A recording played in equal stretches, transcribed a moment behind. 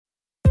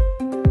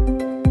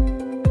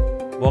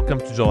Welcome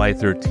to July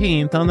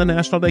 13th on the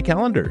National Day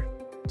calendar.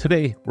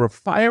 Today, we're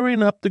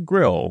firing up the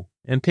grill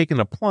and taking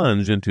a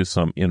plunge into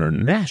some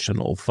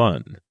international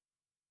fun.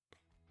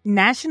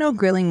 National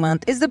Grilling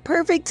Month is the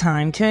perfect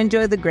time to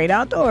enjoy the great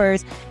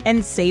outdoors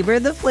and savor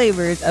the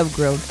flavors of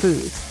grilled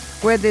foods.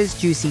 Whether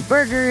it's juicy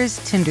burgers,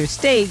 tender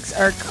steaks,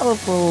 or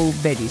colorful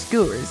veggie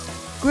skewers,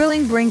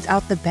 grilling brings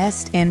out the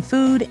best in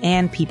food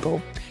and people.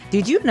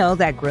 Did you know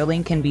that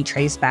grilling can be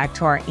traced back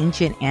to our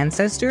ancient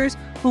ancestors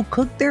who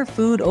cooked their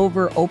food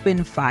over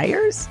open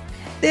fires?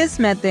 This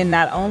method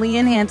not only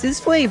enhances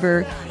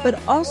flavor,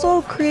 but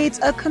also creates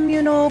a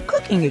communal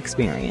cooking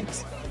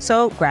experience.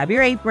 So grab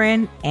your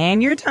apron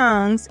and your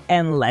tongs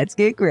and let's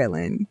get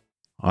grilling.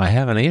 I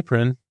have an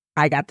apron.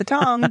 I got the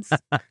tongs.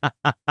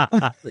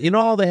 You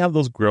know how they have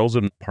those grills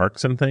in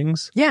parks and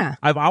things? Yeah.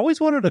 I've always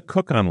wanted to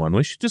cook on one.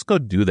 We should just go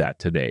do that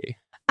today.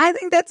 I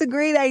think that's a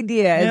great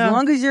idea. Yeah. As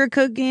long as you're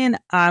cooking,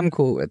 I'm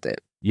cool with it.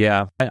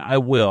 Yeah, I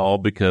will,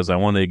 because I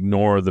want to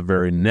ignore the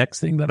very next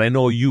thing that I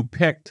know you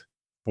picked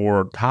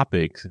for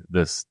topics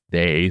this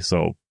day.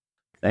 So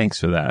thanks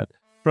for that.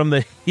 From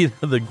the heat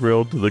of the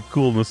grill to the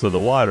coolness of the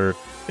water,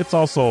 it's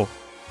also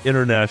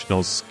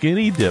International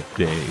Skinny Dip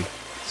Day.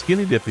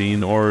 Skinny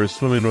dipping, or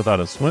swimming without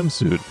a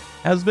swimsuit,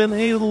 has been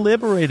a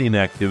liberating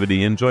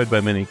activity enjoyed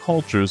by many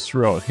cultures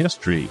throughout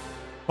history.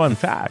 Fun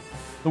fact,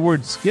 the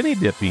word skinny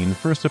dipping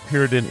first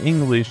appeared in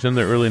English in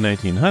the early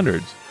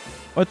 1900s,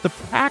 but the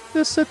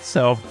practice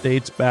itself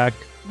dates back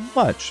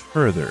much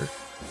further.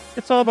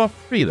 It's all about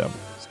freedom,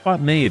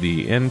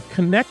 spontaneity, and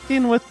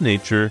connecting with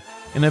nature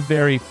in a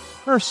very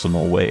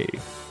personal way.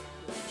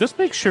 Just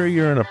make sure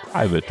you're in a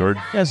private or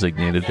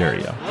designated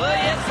area. Well,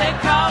 yes, they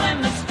call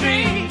him the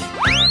street.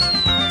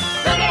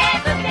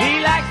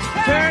 He likes to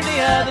turn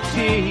the other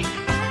cheek.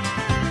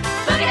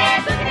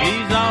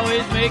 He's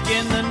always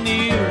making the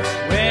news,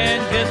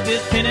 wearing just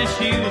his tennis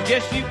shoes.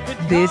 Guess you could.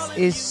 This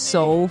is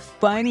so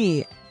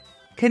funny.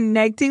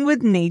 Connecting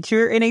with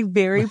nature in a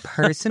very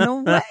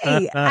personal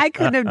way. I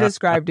couldn't have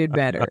described it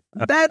better.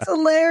 That's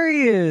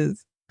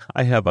hilarious.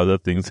 I have other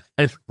things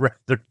I'd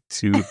rather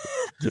do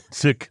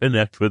to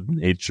connect with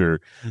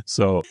nature.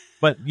 So,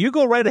 but you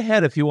go right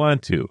ahead if you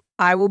want to.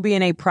 I will be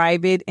in a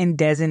private and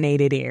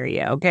designated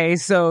area, okay?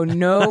 So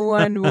no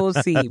one will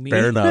see me.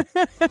 Fair enough.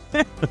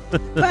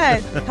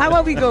 But how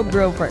about we go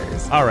grill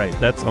first? All right,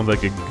 that sounds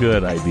like a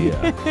good idea.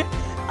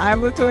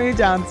 I'm Latoya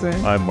Johnson.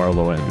 I'm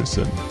Marlo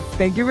Anderson.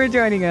 Thank you for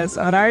joining us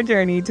on our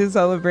journey to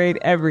celebrate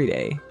every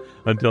day.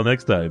 Until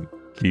next time,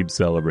 keep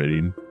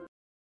celebrating.